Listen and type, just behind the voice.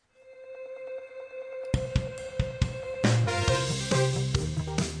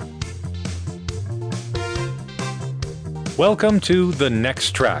Welcome to The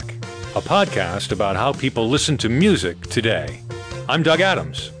Next Track, a podcast about how people listen to music today. I'm Doug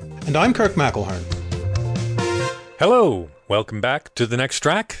Adams. And I'm Kirk McElhearn. Hello, welcome back to The Next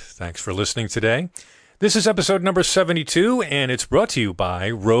Track. Thanks for listening today. This is episode number 72, and it's brought to you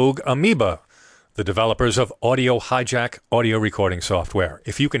by Rogue Amoeba, the developers of Audio Hijack audio recording software.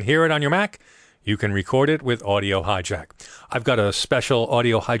 If you can hear it on your Mac, you can record it with Audio Hijack. I've got a special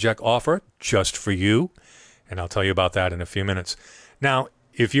Audio Hijack offer just for you, and I'll tell you about that in a few minutes. Now,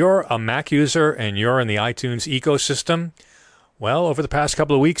 if you're a Mac user and you're in the iTunes ecosystem, well, over the past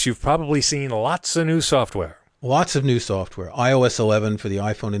couple of weeks, you've probably seen lots of new software. Lots of new software. iOS 11 for the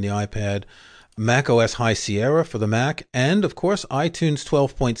iPhone and the iPad, Mac OS High Sierra for the Mac, and, of course, iTunes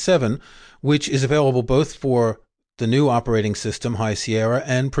 12.7, which is available both for the new operating system, High Sierra,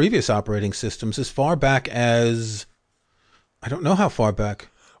 and previous operating systems as far back as... I don't know how far back.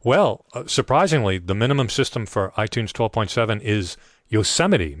 Well, surprisingly, the minimum system for iTunes 12.7 is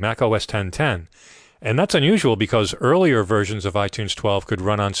Yosemite, Mac OS 10.10. And that's unusual because earlier versions of iTunes 12 could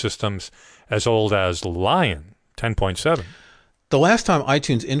run on systems as old as Lion 10.7. The last time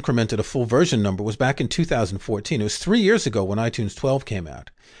iTunes incremented a full version number was back in 2014. It was 3 years ago when iTunes 12 came out.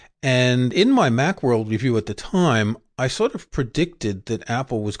 And in my Macworld review at the time, I sort of predicted that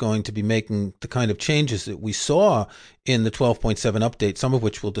Apple was going to be making the kind of changes that we saw in the 12.7 update, some of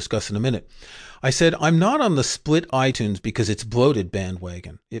which we'll discuss in a minute. I said, I'm not on the split iTunes because it's bloated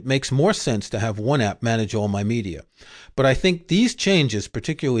bandwagon. It makes more sense to have one app manage all my media. But I think these changes,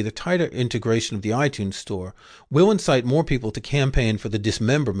 particularly the tighter integration of the iTunes Store, will incite more people to campaign for the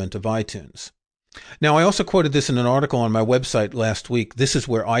dismemberment of iTunes. Now, I also quoted this in an article on my website last week. This is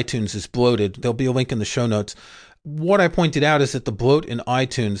where iTunes is bloated. There'll be a link in the show notes. What I pointed out is that the bloat in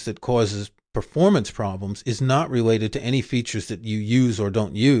iTunes that causes performance problems is not related to any features that you use or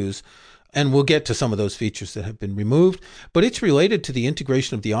don't use. And we'll get to some of those features that have been removed. But it's related to the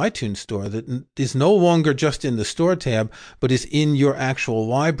integration of the iTunes Store that is no longer just in the Store tab, but is in your actual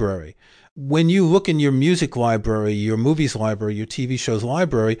library. When you look in your music library, your movies library, your TV shows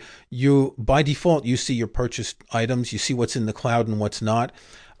library, by default, you see your purchased items, you see what's in the cloud and what's not.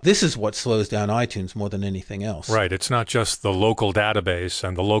 This is what slows down iTunes more than anything else. Right. It's not just the local database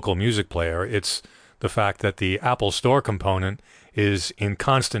and the local music player. It's the fact that the Apple Store component is in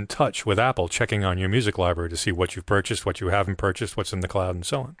constant touch with Apple, checking on your music library to see what you've purchased, what you haven't purchased, what's in the cloud, and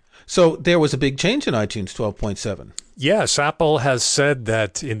so on. So there was a big change in iTunes 12.7. Yes, Apple has said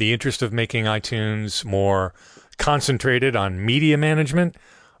that in the interest of making iTunes more concentrated on media management,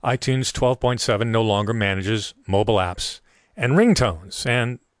 iTunes 12.7 no longer manages mobile apps and ringtones.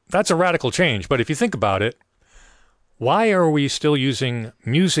 And that's a radical change. But if you think about it, why are we still using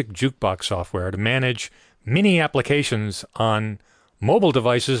music jukebox software to manage mini applications on mobile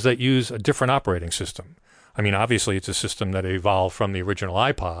devices that use a different operating system? I mean, obviously, it's a system that evolved from the original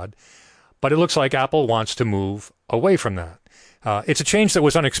iPod, but it looks like Apple wants to move away from that. It's a change that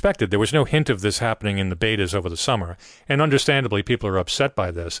was unexpected. There was no hint of this happening in the betas over the summer, and understandably, people are upset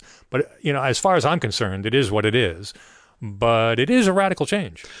by this. But, as far as I'm concerned, it is what it is, but it is a radical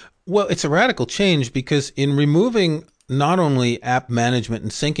change. Well, it's a radical change because in removing not only app management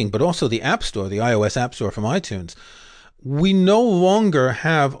and syncing, but also the App Store, the iOS App Store from iTunes, we no longer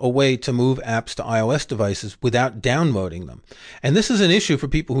have a way to move apps to iOS devices without downloading them. And this is an issue for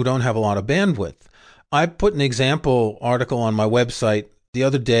people who don't have a lot of bandwidth. I put an example article on my website the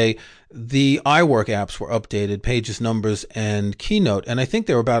other day. The iWork apps were updated, Pages, Numbers, and Keynote, and I think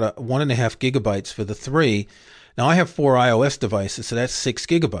they were about 1.5 gigabytes for the three. Now, I have 4 iOS devices, so that's 6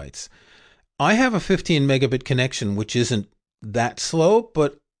 gigabytes. I have a 15 megabit connection, which isn't that slow,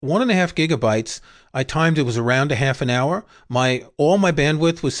 but 1.5 gigabytes, I timed it was around a half an hour. All my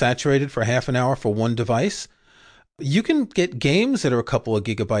bandwidth was saturated for half an hour for one device. You can get games that are a couple of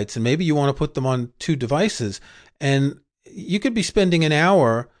gigabytes, and maybe you want to put them on 2 devices, and you could be spending an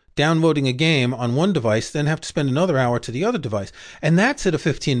hour downloading a game on one device, then have to spend another hour to the other device. And that's at a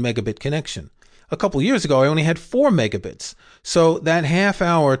 15 megabit connection. A couple of years ago, I only had 4 megabits. So that half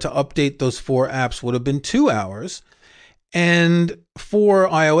hour to update those 4 apps would have been 2 hours. And for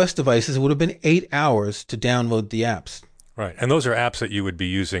iOS devices, it would have been 8 hours to download the apps. Right. And those are apps that you would be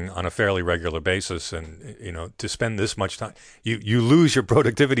using on a fairly regular basis. And, to spend this much time, you lose your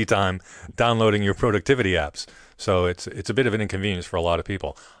productivity time downloading your productivity apps. So it's a bit of an inconvenience for a lot of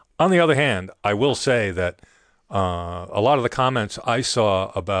people. On the other hand, I will say that a lot of the comments I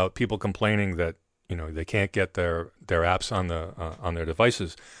saw about people complaining that they can't get their apps on their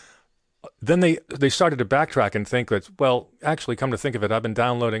devices, then they started to backtrack and think that, well, actually, come to think of it, I've been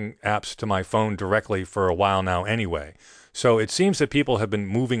downloading apps to my phone directly for a while now anyway. So it seems that people have been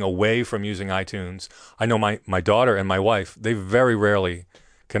moving away from using iTunes. I know my daughter and my wife, they very rarely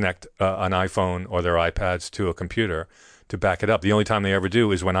connect an iPhone or their iPads to a computer to back it up. The only time they ever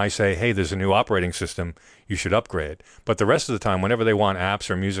do is when I say, hey, there's a new operating system, you should upgrade. But the rest of the time, whenever they want apps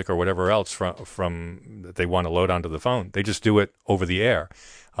or music or whatever else from that they want to load onto the phone, they just do it over the air.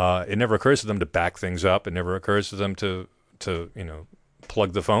 It never occurs to them to back things up. It never occurs to them to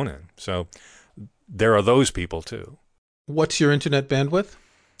plug the phone in. So there are those people too. What's your internet bandwidth?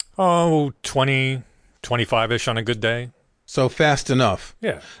 Oh, 20, 25-ish on a good day. So fast enough.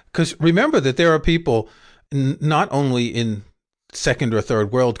 Yeah. Because remember that there are people not only in second or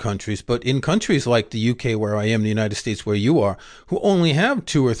third world countries, but in countries like the UK where I am, the United States where you are, who only have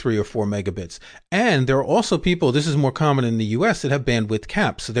 2 or 3 or 4 megabits. And there are also people, this is more common in the US, that have bandwidth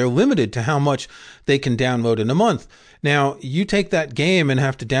caps. So they're limited to how much they can download in a month. Now, you take that game and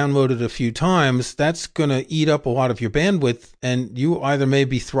have to download it a few times, that's going to eat up a lot of your bandwidth, and you either may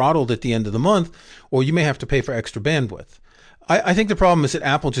be throttled at the end of the month, or you may have to pay for extra bandwidth. I think the problem is that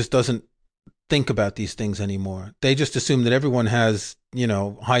Apple just doesn't think about these things anymore. They just assume that everyone has,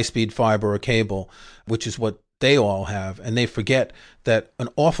 high-speed fiber or cable, which is what they all have, and they forget that an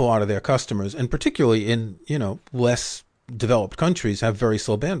awful lot of their customers, and particularly in, less developed countries, have very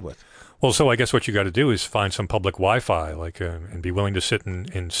slow bandwidth. Well, so I guess what you got to do is find some public Wi-Fi, and be willing to sit in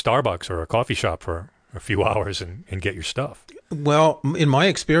Starbucks or a coffee shop for a few hours and get your stuff. Well, in my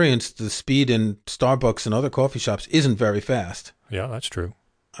experience, the speed in Starbucks and other coffee shops isn't very fast. Yeah, that's true.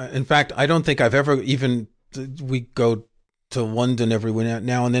 In fact, I don't think I've ever we go to London every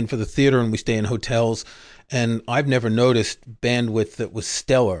now and then for the theater, and we stay in hotels, and I've never noticed bandwidth that was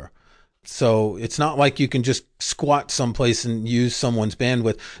stellar. So it's not like you can just squat someplace and use someone's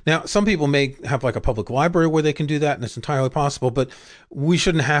bandwidth. Now, some people may have like a public library where they can do that, and it's entirely possible, but we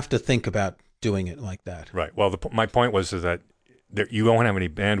shouldn't have to think about doing it like that. Right. Well, my point was is that you won't have any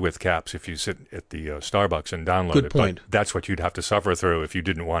bandwidth caps if you sit at the Starbucks and download it. Good point. But that's what you'd have to suffer through if you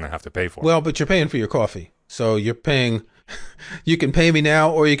didn't want to have to pay for it. Well, but you're paying for your coffee. So you're paying, you can pay me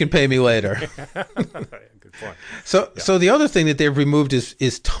now or you can pay me later. Good point. So the other thing that they've removed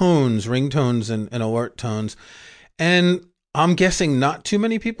is tones, ringtones and alert tones. And I'm guessing not too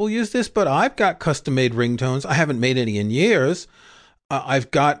many people use this, but I've got custom-made ringtones. I haven't made any in years.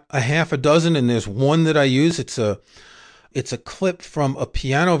 I've got a half a dozen, and there's one that I use. It's a clip from a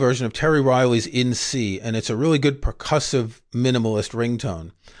piano version of Terry Riley's In C, and it's a really good percussive minimalist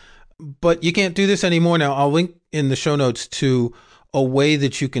ringtone. But you can't do this anymore now. I'll link in the show notes to a way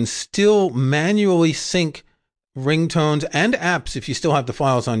that you can still manually sync ringtones and apps, if you still have the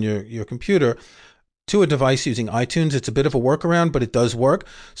files on your computer, to a device using iTunes. It's a bit of a workaround, but it does work.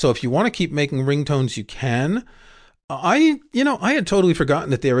 So if you want to keep making ringtones, you can. I had totally forgotten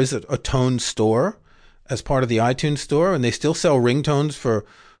that there is a tone store as part of the iTunes store, and they still sell ringtones for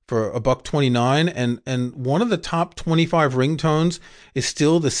 $1.29, and one of the top 25 ringtones is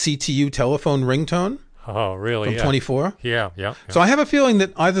still the CTU telephone ringtone. Oh, really? From 24? Yeah. So I have a feeling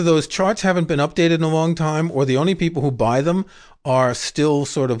that either those charts haven't been updated in a long time, or the only people who buy them are still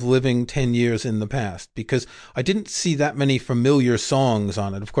sort of living 10 years in the past, because I didn't see that many familiar songs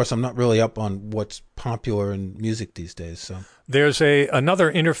on it. Of course, I'm not really up on what's popular in music these days. So there's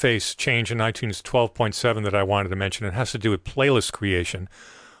another interface change in iTunes 12.7 that I wanted to mention. It has to do with playlist creation.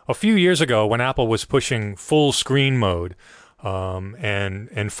 A few years ago, when Apple was pushing full screen mode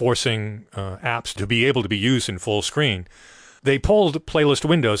and forcing apps to be able to be used in full screen, they pulled playlist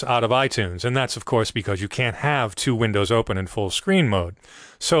windows out of iTunes, and that's, of course, because you can't have 2 windows open in full screen mode.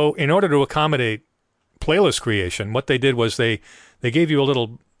 So in order to accommodate playlist creation, what they did was they gave you a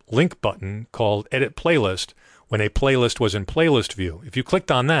little link button called Edit Playlist when a playlist was in playlist view. If you clicked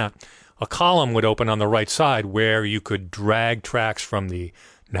on that, a column would open on the right side where you could drag tracks from the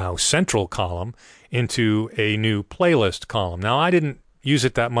now central column into a new playlist column. Now, I didn't use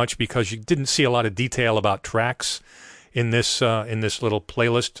it that much because you didn't see a lot of detail about tracks in this little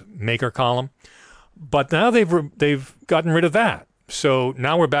playlist maker column, but now they've gotten rid of that. So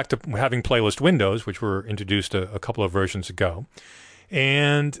now we're back to having playlist windows, which were introduced a couple of versions ago,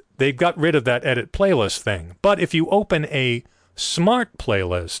 and they've got rid of that edit playlist thing. But if you open a smart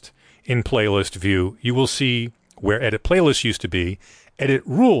playlist in playlist view, you will see where edit playlist used to be, edit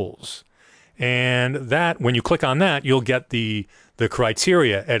rules. And that, when you click on that, you'll get the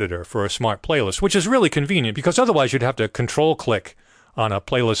criteria editor for a smart playlist, which is really convenient because otherwise you'd have to control click on a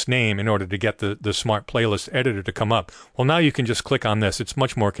playlist name in order to get the smart playlist editor to come up. Well, now you can just click on this. It's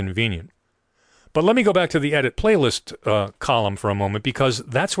much more convenient. But let me go back to the edit playlist column for a moment, because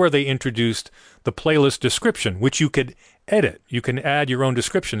that's where they introduced the playlist description, which you could edit. You can add your own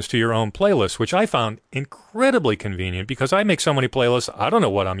descriptions to your own playlist, which I found incredibly convenient because I make so many playlists, I don't know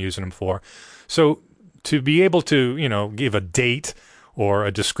what I'm using them for. So to be able to, give a date or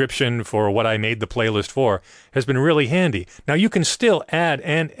a description for what I made the playlist for has been really handy. Now, you can still add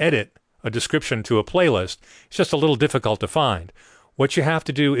and edit a description to a playlist. It's just a little difficult to find. What you have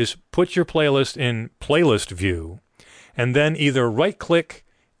to do is put your playlist in playlist view and then either right-click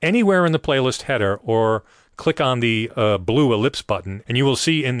anywhere in the playlist header or click on the blue ellipse button, and you will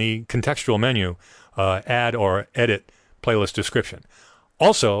see in the contextual menu add or edit playlist description.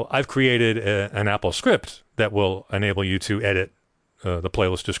 Also, I've created an Apple script that will enable you to edit the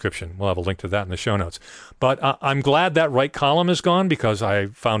playlist description. We'll have a link to that in the show notes. But I'm glad that right column is gone because I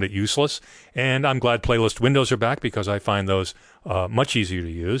found it useless. And I'm glad playlist windows are back because I find those much easier to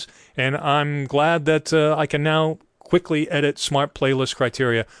use. And I'm glad that I can now quickly edit smart playlist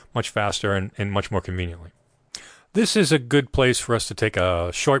criteria much faster and much more conveniently. This is a good place for us to take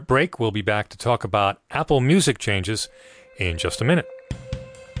a short break. We'll be back to talk about Apple Music changes in just a minute.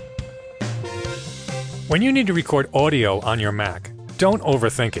 When you need to record audio on your Mac, don't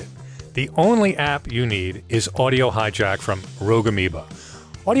overthink it. The only app you need is Audio Hijack from Rogue Amoeba.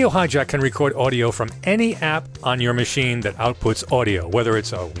 Audio Hijack can record audio from any app on your machine that outputs audio, whether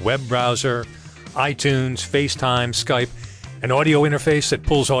it's a web browser, iTunes, FaceTime, Skype, an audio interface that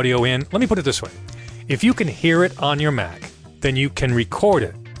pulls audio in. Let me put it this way. If you can hear it on your Mac, then you can record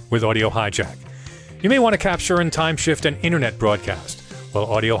it with Audio Hijack. You may want to capture and time shift an internet broadcast. Well,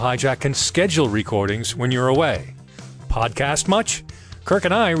 Audio Hijack can schedule recordings when you're away. Podcast much? Kirk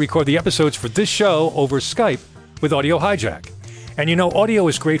and I record the episodes for this show over Skype with Audio Hijack. And audio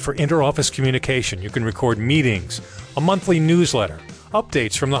is great for inter-office communication. You can record meetings, a monthly newsletter,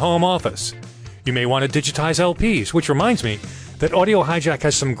 updates from the home office. You may want to digitize LPs, which reminds me that Audio Hijack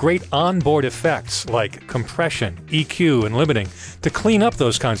has some great onboard effects like compression, EQ, and limiting to clean up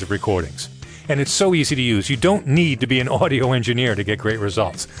those kinds of recordings. And it's so easy to use. You don't need to be an audio engineer to get great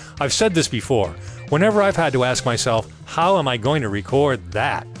results. I've said this before. Whenever I've had to ask myself, how am I going to record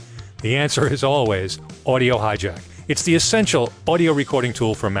that? The answer is always Audio Hijack. It's the essential audio recording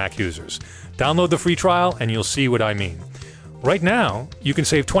tool for Mac users. Download the free trial and you'll see what I mean. Right now, you can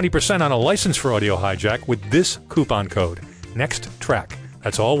save 20% on a license for Audio Hijack with this coupon code, NEXTTRACK.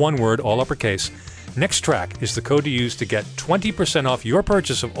 That's all one word, all uppercase. NEXTTRACK is the code to use to get 20% off your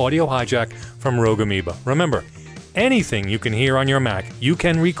purchase of Audio Hijack from Rogue Amoeba. Remember, anything you can hear on your Mac, you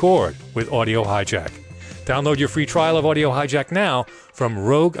can record with Audio Hijack. Download your free trial of Audio Hijack now from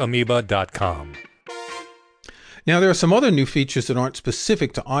rogueamoeba.com. Now, there are some other new features that aren't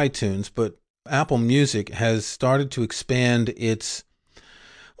specific to iTunes, but Apple Music has started to expand its,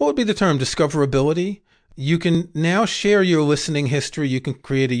 what would be the term, discoverability. You can now share your listening history. You can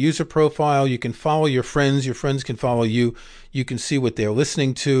create a user profile. You can follow your friends. Your friends can follow you. You can see what they're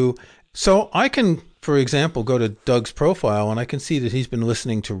listening to. So I can, for example, go to Doug's profile and I can see that he's been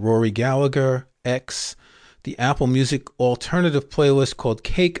listening to Rory Gallagher, X, the Apple Music alternative playlist called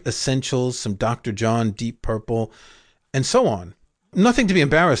Cake Essentials, some Dr. John, Deep Purple, and so on. Nothing to be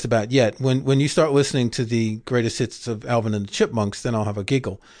embarrassed about yet. When you start listening to the greatest hits of Alvin and the Chipmunks, then I'll have a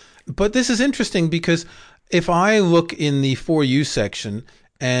giggle. But this is interesting because if I look in the For You section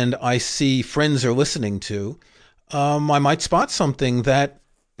and I see friends are listening to, I might spot something that,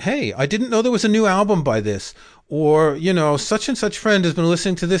 hey, I didn't know there was a new album by this. Or, such and such friend has been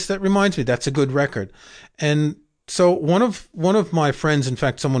listening to this. That reminds me, that's a good record. And so one of my friends, in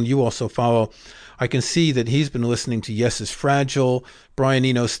fact, someone you also follow, I can see that he's been listening to Yes is Fragile, Brian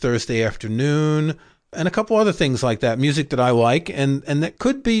Eno's Thursday Afternoon, and a couple other things like that, music that I like. And that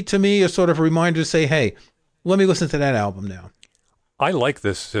could be, to me, a sort of a reminder to say, hey, let me listen to that album now. I like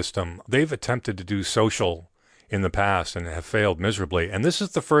this system. They've attempted to do social in the past and have failed miserably. And this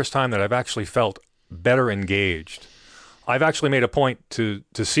is the first time that I've actually felt better engaged. I've actually made a point to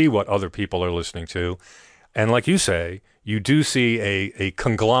see what other people are listening to. And like you say, you do see a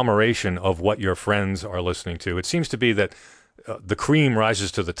conglomeration of what your friends are listening to. It seems to be that the cream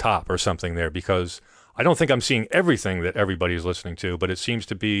rises to the top or something there, because I don't think I'm seeing everything that everybody's listening to, but it seems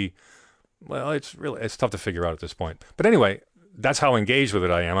to be, well, it's tough to figure out at this point. But anyway, that's how engaged with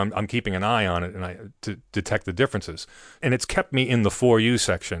it I am. I'm keeping an eye on it to detect the differences. And it's kept me in the For You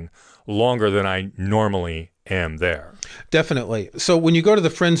section longer than I normally am there. Definitely. So when you go to the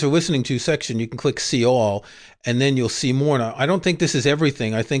Friends Are Listening To section, you can click See All, and then you'll see more. Now, I don't think this is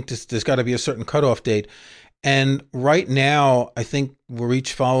everything. I think there's got to be a certain cutoff date. And right now, I think we're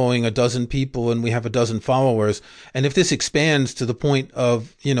each following a dozen people and we have a dozen followers. And if this expands to the point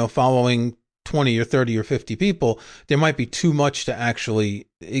of, following 20 or 30 or 50 people, there might be too much to actually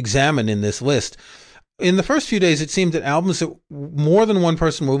examine in this list. In the first few days, it seemed that albums that more than one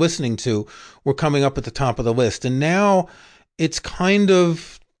person were listening to were coming up at the top of the list. And now it's kind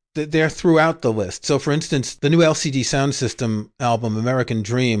of, they're throughout the list. So, for instance, the new LCD Sound System album, American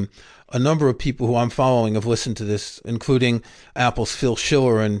Dream, a number of people who I'm following have listened to this, including Apple's Phil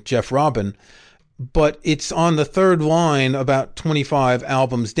Schiller and Jeff Robin. But it's on the third line, about 25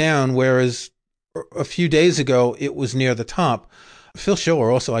 albums down, whereas a few days ago, it was near the top. Phil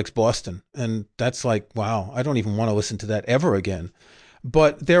Schiller also likes Boston, and that's like, wow, I don't even want to listen to that ever again.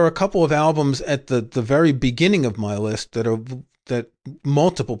 But there are a couple of albums at the very beginning of my list that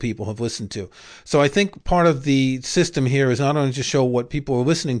multiple people have listened to. So I think part of the system here is not only to show what people are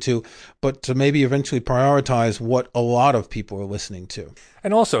listening to, but to maybe eventually prioritize what a lot of people are listening to.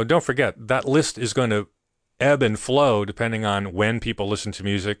 And also, don't forget, that list is going to ebb and flow depending on when people listen to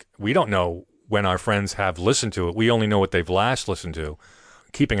music. We don't know when our friends have listened to it. We only know what they've last listened to.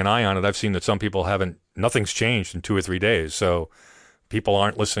 Keeping an eye on it, I've seen that some people nothing's changed in 2 or 3 days. So people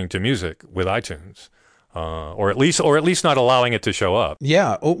aren't listening to music with iTunes, or at least not allowing it to show up.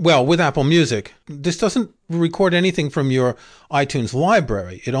 Yeah. Well, with Apple Music, this doesn't record anything from your iTunes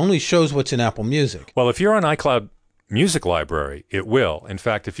library. It only shows what's in Apple Music. Well, if you're on iCloud Music Library, it will. In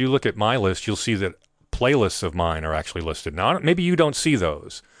fact, if you look at my list, you'll see that playlists of mine are actually listed. Now, maybe you don't see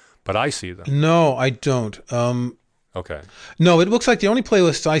those, but I see them. No, I don't. Okay. No, it looks like the only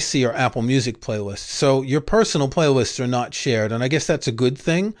playlists I see are Apple Music playlists. So your personal playlists are not shared, and I guess that's a good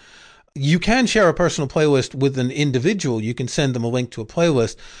thing. You can share a personal playlist with an individual. You can send them a link to a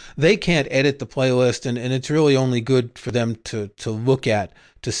playlist. They can't edit the playlist, and it's really only good for them to look at,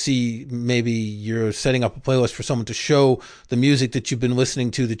 to see maybe you're setting up a playlist for someone to show the music that you've been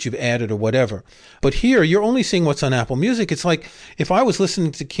listening to that you've added or whatever. But here, you're only seeing what's on Apple Music. It's like if I was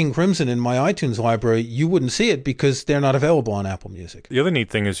listening to King Crimson in my iTunes library, you wouldn't see it because they're not available on Apple Music. The other neat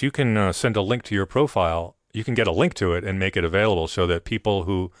thing is you can send a link to your profile. You can get a link to it and make it available so that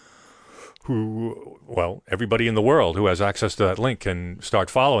people everybody in the world who has access to that link can start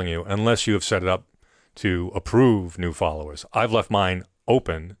following you, unless you have set it up to approve new followers. I've left mine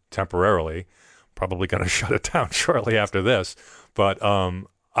open temporarily, probably going to shut it down shortly after this, but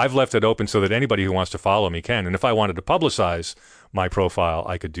I've left it open so that anybody who wants to follow me can. And if I wanted to publicize my profile,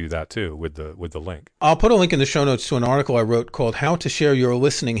 I could do that too with the link. I'll put a link in the show notes to an article I wrote called How to Share Your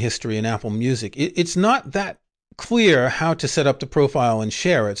Listening History in Apple Music. It's not that clear how to set up the profile and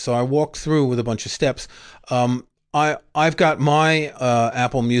share it, so I walked through with a bunch of steps. I've got my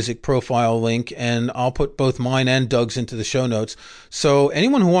Apple Music profile link, and I'll put both mine and Doug's into the show notes. So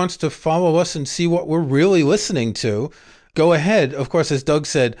anyone who wants to follow us and see what we're really listening to, go ahead. Of course, as Doug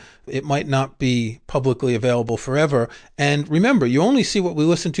said, it might not be publicly available forever. And remember, you only see what we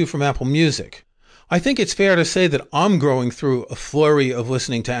listen to from Apple Music. I think it's fair to say that I'm growing through a flurry of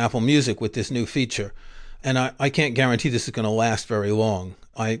listening to Apple Music with this new feature. And I can't guarantee this is going to last very long.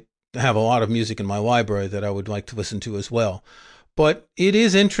 I have a lot of music in my library that I would like to listen to as well. But it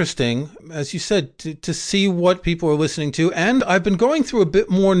is interesting, as you said, to see what people are listening to. And I've been going through a bit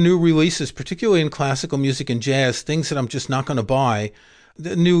more new releases, particularly in classical music and jazz, things that I'm just not going to buy.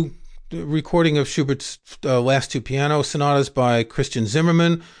 The new recording of Schubert's last 2 piano sonatas by Christian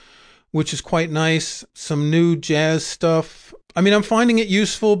Zimmerman, which is quite nice. Some new jazz stuff. I mean, I'm finding it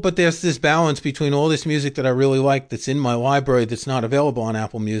useful, but there's this balance between all this music that I really like that's in my library that's not available on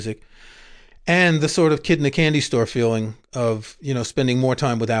Apple Music, and the sort of kid in a candy store feeling of, spending more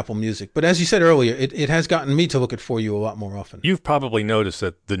time with Apple Music. But as you said earlier, it has gotten me to look at For You a lot more often. You've probably noticed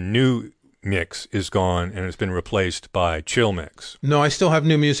that the new mix is gone and it's been replaced by Chill Mix. No, I still have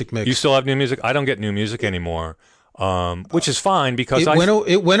New Music Mix. You still have New Music? I don't get New Music anymore, which is fine because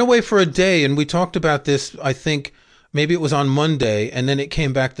it went away for a day, and we talked about this, I think, maybe it was on Monday, and then it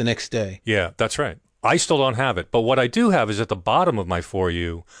came back the next day. Yeah, that's right. I still don't have it. But what I do have is at the bottom of my For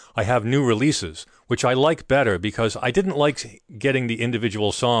You, I have new releases, which I like better because I didn't like getting the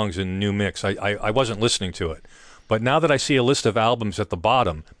individual songs in New Mix. I wasn't listening to it. But now that I see a list of albums at the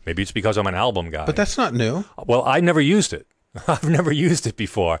bottom, maybe it's because I'm an album guy. But that's not new. Well, I never used it. I've never used it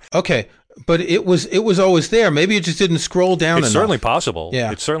before. Okay, but it was always there. Maybe it just didn't scroll down enough. It's certainly possible.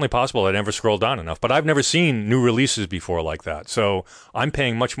 Yeah. It's certainly possible I never scrolled down enough. But I've never seen new releases before like that. So I'm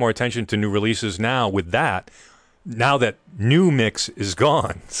paying much more attention to new releases now with that, now that New Mix is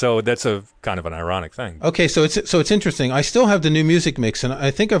gone. So that's a kind of an ironic thing. Okay, so it's interesting. I still have the New Music Mix, and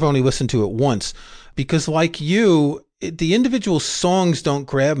I think I've only listened to it once because, like you, the individual songs don't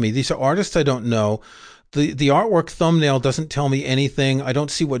grab me. These are artists I don't know. The artwork thumbnail doesn't tell me anything. I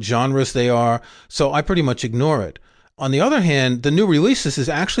don't see what genres they are, so I pretty much ignore it. On the other hand, the new releases has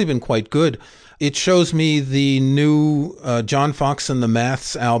actually been quite good. It shows me the new John Fox and the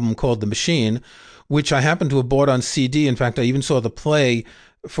Maths album called The Machine, which I happened to have bought on CD. In fact, I even saw the play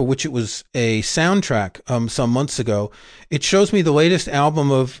for which it was a soundtrack some months ago. It shows me the latest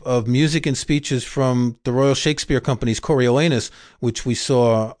album of music and speeches from the Royal Shakespeare Company's Coriolanus, which we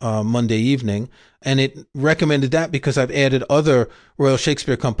saw Monday evening. And it recommended that because I've added other Royal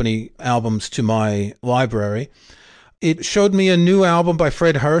Shakespeare Company albums to my library. It showed me a new album by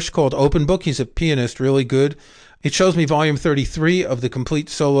Fred Hirsch called Open Book. He's a pianist, really good. It shows me volume 33 of the complete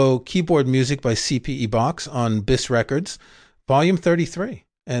solo keyboard music by CPE Box on BIS Records. Volume 33.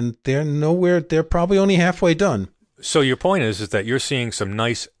 And they're probably only halfway done. So your point is that you're seeing some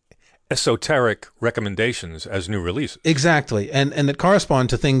nice esoteric recommendations as new releases. Exactly. And that correspond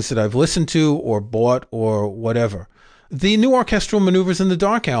to things that I've listened to or bought or whatever. The new Orchestral Maneuvers in the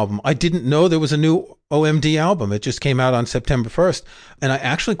Dark album, I didn't know there was a new OMD album. It just came out on September 1st, and I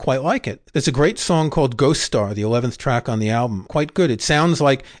actually quite like it. There's a great song called Ghost Star, the 11th track on the album. Quite good. It sounds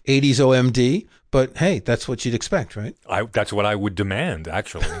like 80s OMD, but hey, that's what you'd expect, right? That's what I would demand,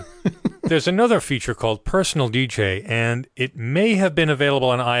 actually. There's another feature called Personal DJ, and it may have been available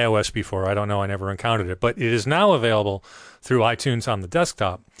on iOS before. I don't know. I never encountered it, but it is now available through iTunes on the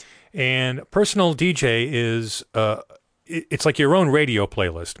desktop. And Personal DJ is it's like your own radio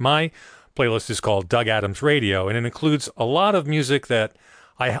playlist. My playlist is called Doug Adams Radio, and it includes a lot of music that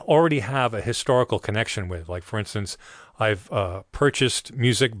I already have a historical connection with. Like, for instance, I've purchased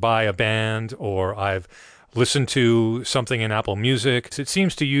music by a band, or I've listened to something in Apple Music. It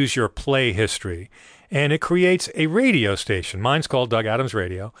seems to use your play history, and it creates a radio station. Mine's called Doug Adams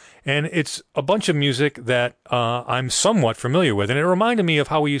Radio, and it's a bunch of music that I'm somewhat familiar with, and it reminded me of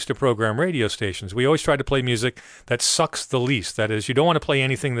how we used to program radio stations. We always tried to play music that sucks the least. That is, you don't want to play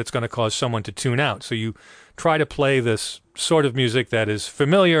anything that's going to cause someone to tune out, so you try to play this sort of music that is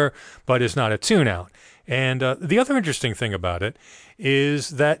familiar but is not a tune out. And the other interesting thing about it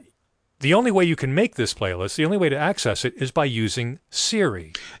is that the only way you can make this playlist, the only way to access it, is by using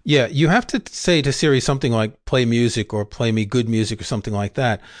Siri. Yeah, you have to say to Siri something like play music or play me good music or something like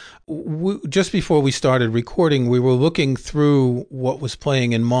that. Just before we started recording, we were looking through what was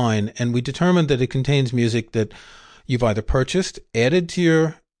playing in mine, and we determined that it contains music that you've either purchased, added to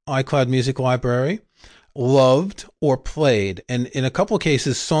your iCloud music library, loved, or played. And in a couple of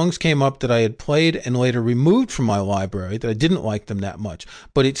cases, songs came up that I had played and later removed from my library that I didn't like them that much,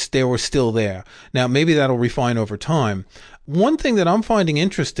 but they were still there. Now, maybe that'll refine over time. One thing that I'm finding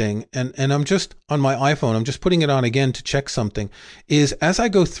interesting, and I'm just on my iPhone, I'm just putting it on again to check something, is as I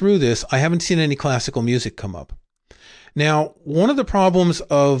go through this, I haven't seen any classical music come up. Now, one of the problems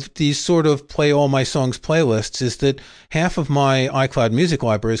of these sort of play all my songs playlists is that half of my iCloud music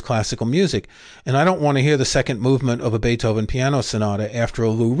library is classical music, and I don't want to hear the second movement of a Beethoven piano sonata after a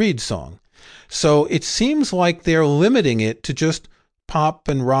Lou Reed song. So it seems like they're limiting it to just pop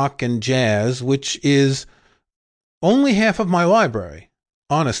and rock and jazz, which is only half of my library,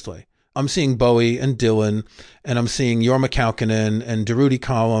 honestly. I'm seeing Bowie and Dylan, and I'm seeing Jorma Kaukonen and Durruti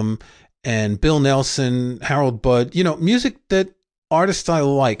Column and Bill Nelson, Harold Budd, music that artists I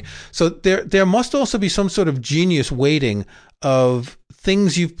like. So there must also be some sort of genius weighting of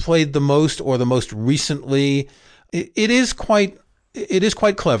things you've played the most or the most recently. It is quite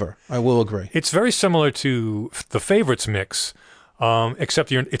clever, I will agree. It's very similar to the favorites mix,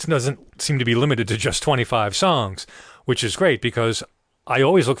 except it doesn't seem to be limited to just 25 songs, which is great because I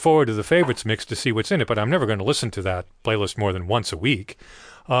always look forward to the favorites mix to see what's in it, but I'm never going to listen to that playlist more than once a week.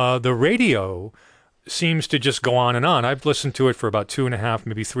 The radio seems to just go on and on. I've listened to it for about 2.5,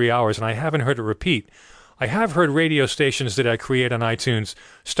 maybe 3 hours, and I haven't heard it repeat. I have heard radio stations that I create on iTunes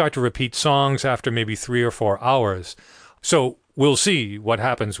start to repeat songs after maybe 3 or 4 hours. So we'll see what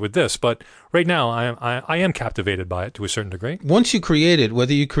happens with this. But right now, I am captivated by it to a certain degree. Once you create it,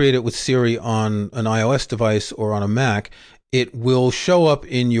 whether you create it with Siri on an iOS device or on a Mac, it will show up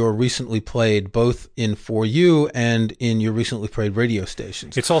in your recently played, both in For You and in your recently played radio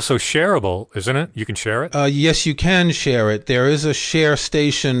stations. It's also shareable, isn't it? You can share it? Yes, you can share it. There is a share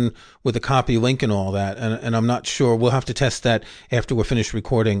station with a copy link and all that, and I'm not sure. We'll have to test that after we're finished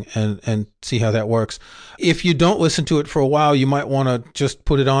recording and see how that works. If you don't listen to it for a while, you might want to just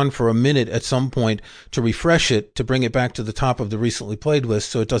put it on for a minute at some point to refresh it, to bring it back to the top of the recently played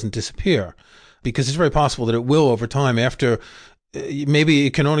list so it doesn't disappear. Because it's very possible that it will over time after maybe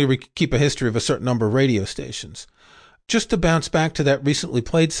it can only keep a history of a certain number of radio stations. just to bounce back to that recently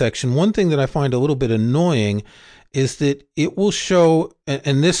played section, one thing that I find a little bit annoying is that it will show,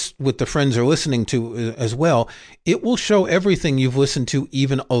 and this with the friends are listening to as well, it will show everything you've listened to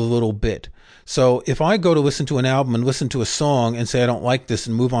even a little bit. So if I go to listen to an album and listen to a song and say I don't like this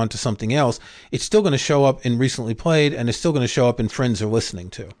and move on to something else, it's still going to show up in recently played, and it's still going to show up in friends are listening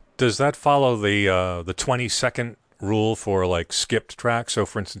to. Does that follow the 20-second rule for like skipped tracks? So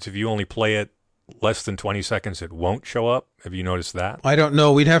for instance, if you only play it less than 20 seconds, it won't show up. Have you noticed that? I don't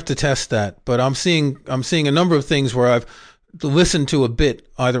know. We'd have to test that. But I'm seeing a number of things where I've listened to a bit,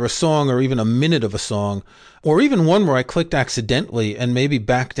 either a song or even a minute of a song, or even one where I clicked accidentally and maybe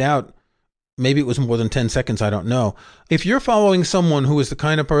backed out. Maybe it was more than 10 seconds. I don't know. If you're following someone who is the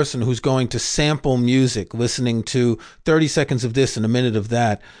kind of person who's going to sample music, listening to 30 seconds of this and a minute of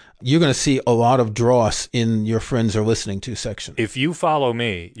that, you're going to see a lot of dross in your friends are listening to section. If you follow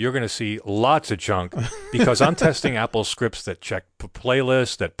me, you're going to see lots of junk because I'm testing Apple scripts that check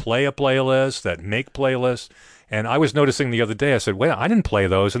playlists, that play a playlist, that make playlists. And I was noticing the other day, I said, wait, I didn't play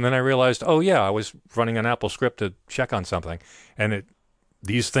those. And then I realized, oh, yeah, I was running an Apple script to check on something. And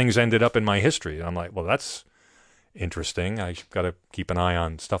these things ended up in my history. And I'm like, well, that's interesting. I've got to keep an eye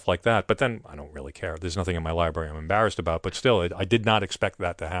on stuff like that. But then I don't really care. There's nothing in my library I'm embarrassed about. But still, I did not expect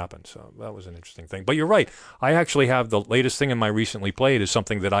that to happen. So that was an interesting thing. But you're right. I actually have the latest thing in my recently played is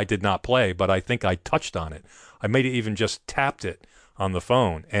something that I did not play, but I think I touched on it. I may have even just tapped it on the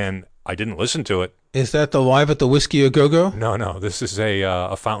phone, and I didn't listen to it. Is that the Live at the Whiskey A Go-Go? No. This is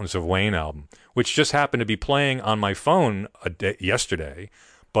a Fountains of Wayne album, which just happened to be playing on my phone yesterday.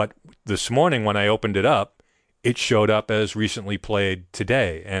 But this morning when I opened it up, it showed up as recently played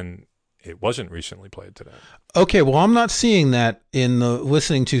today, and it wasn't recently played today. Okay, well, I'm not seeing that in the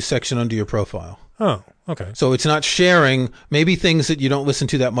listening to section under your profile. Oh, okay. So it's not sharing. Maybe things that you don't listen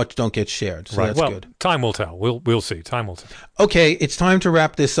to that much don't get shared. So right. That's good. Time will tell. We'll see. Time will tell. Okay, it's time to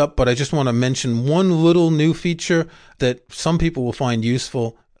wrap this up, but I just want to mention one little new feature that some people will find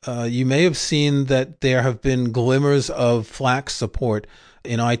useful. You may have seen that there have been glimmers of FLAC support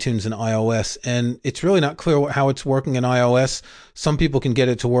in iTunes and iOS, and it's really not clear how it's working in iOS. Some people can get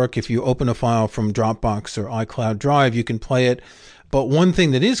it to work. If you open a file from Dropbox or iCloud Drive, you can play it. But one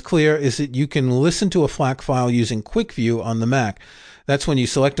thing that is clear is that you can listen to a FLAC file using Quick View on the Mac. That's when you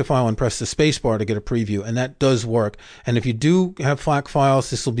select a file and press the space bar to get a preview, and that does work. And if you do have FLAC files,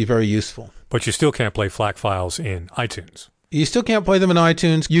 this will be very useful. But you still can't play FLAC files in iTunes. You still can't play them in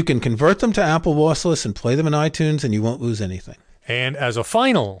iTunes. You can convert them to Apple lossless and play them in iTunes, and you won't lose anything. And as a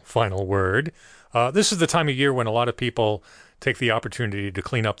final word, this is the time of year when a lot of people take the opportunity to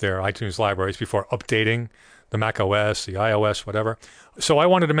clean up their iTunes libraries before updating the Mac OS, the iOS, whatever. So I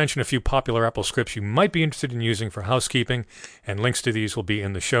wanted to mention a few popular Apple scripts you might be interested in using for housekeeping, and links to these will be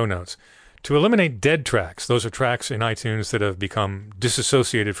in the show notes. To eliminate dead tracks, those are tracks in iTunes that have become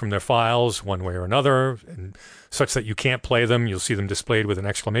disassociated from their files one way or another, and such that you can't play them. You'll see them displayed with an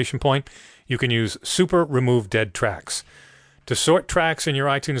exclamation point. You can use Super Remove Dead Tracks. To sort tracks in your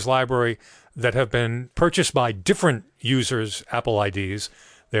iTunes library that have been purchased by different users' Apple IDs,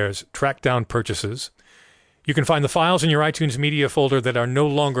 there's Track Down Purchases. You can find the files in your iTunes media folder that are no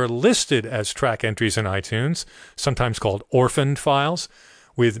longer listed as track entries in iTunes, sometimes called orphaned files,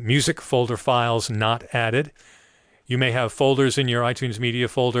 with music folder files not added. You may have folders in your iTunes media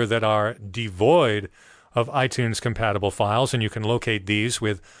folder that are devoid of iTunes-compatible files, and you can locate these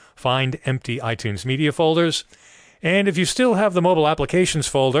with Find Empty iTunes Media Folders. And if you still have the Mobile Applications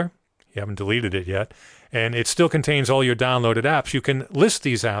folder, you haven't deleted it yet, and it still contains all your downloaded apps, you can list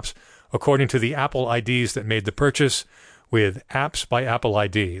these apps according to the Apple IDs that made the purchase with Apps by Apple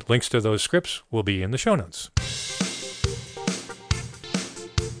ID. Links to those scripts will be in the show notes.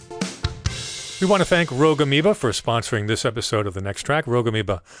 We want to thank Rogue Amoeba for sponsoring this episode of The Next Track. Rogue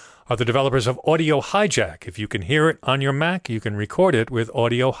Amoeba are the developers of Audio Hijack. If you can hear it on your Mac, you can record it with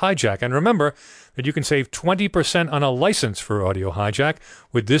Audio Hijack. And remember that you can save 20% on a license for Audio Hijack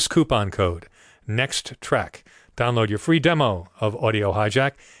with this coupon code, NEXTTRACK. Download your free demo of Audio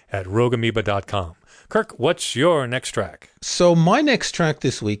Hijack at rogueamoeba.com. Kirk, what's your next track? So my next track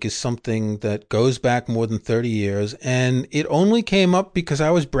this week is something that goes back more than 30 years, and it only came up because I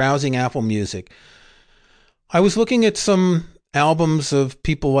was browsing Apple Music. I was looking at some albums of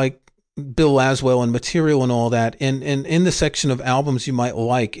people like Bill Laswell and Material and all that, and in the section of albums you might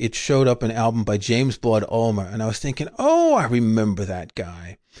like, it showed up an album by James Blood Ulmer, and I was thinking, oh, I remember that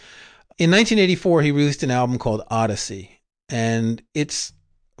guy. In 1984, he released an album called Odyssey, and it's,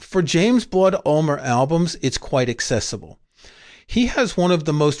 for James Blood Ulmer albums, it's quite accessible. He has one of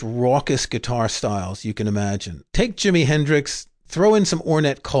the most raucous guitar styles you can imagine. Take Jimi Hendrix, throw in some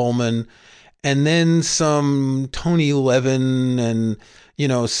Ornette Coleman, and then some Tony Levin and,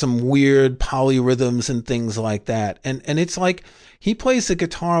 some weird polyrhythms and things like that. And it's like he plays the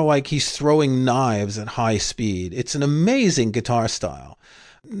guitar like he's throwing knives at high speed. It's an amazing guitar style.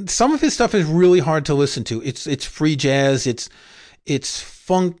 Some of his stuff is really hard to listen to. It's free jazz. It's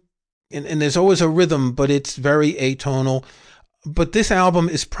funk, and there's always a rhythm, but it's very atonal. But this album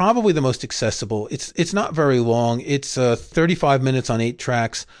is probably the most accessible. It's not very long. It's 35 minutes on 8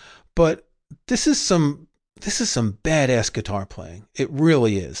 tracks, but this is some badass guitar playing. It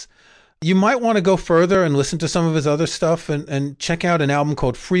really is. You might want to go further and listen to some of his other stuff and check out an album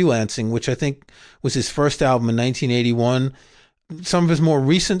called Freelancing, which I think was his first album in 1981. Some of his more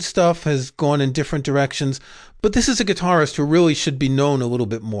recent stuff has gone in different directions, but this is a guitarist who really should be known a little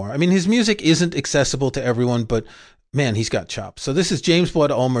bit more. I mean, his music isn't accessible to everyone, but man, he's got chops. So this is James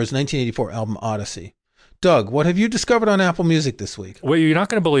Blood Ulmer's 1984 album Odyssey. Doug, what have you discovered on Apple Music this week? Well, you're not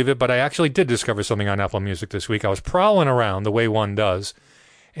going to believe it, but I actually did discover something on Apple Music this week. I was prowling around the way one does,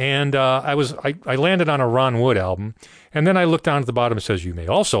 and I landed on a Ron Wood album, and then I looked down at the bottom. It says, "You may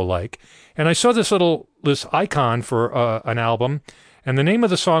also like," and I saw this icon for an album, and the name of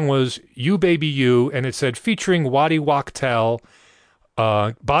the song was "You Baby You," and it said featuring Waddy Wachtel,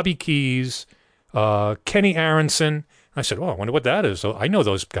 Bobby Keys, Kenny Aronson. I said, "Oh, I wonder what that is." So I know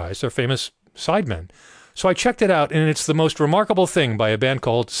those guys; they're famous sidemen. So I checked it out, and it's the most remarkable thing by a band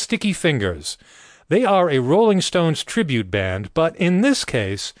called Sticky Fingers. They are a Rolling Stones tribute band, but in this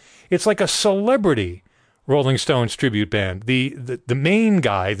case, it's like a celebrity Rolling Stones tribute band. The main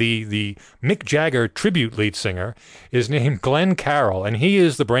guy, the Mick Jagger tribute lead singer, is named Glenn Carroll, and he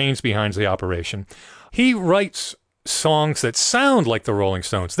is the brains behind the operation. He writes songs that sound like the Rolling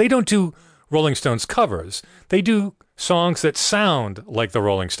Stones. They don't do Rolling Stones covers. They do songs that sound like the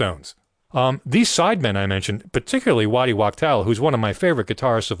Rolling Stones. These sidemen I mentioned, particularly Waddy Wachtel, who's one of my favorite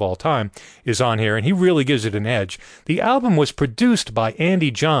guitarists of all time, is on here, and he really gives it an edge. The album was produced by Andy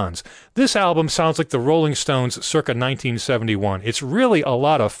Johns. This album sounds like the Rolling Stones circa 1971. It's really a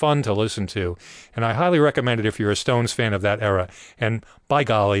lot of fun to listen to, and I highly recommend it if you're a Stones fan of that era. And by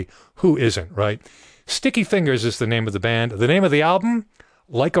golly, who isn't, right? Sticky Fingers is the name of the band. The name of the album?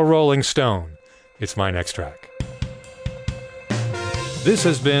 Like a Rolling Stone. It's my next track. This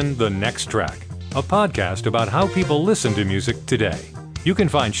has been The Next Track, a podcast about how people listen to music today. You can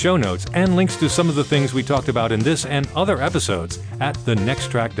find show notes and links to some of the things we talked about in this and other episodes at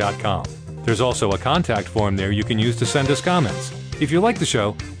thenexttrack.com. There's also a contact form there you can use to send us comments. If you like the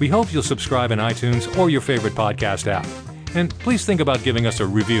show, we hope you'll subscribe in iTunes or your favorite podcast app. And please think about giving us a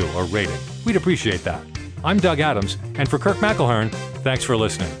review or rating. We'd appreciate that. I'm Doug Adams, and for Kirk McElhearn, thanks for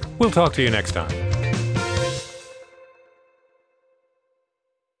listening. We'll talk to you next time.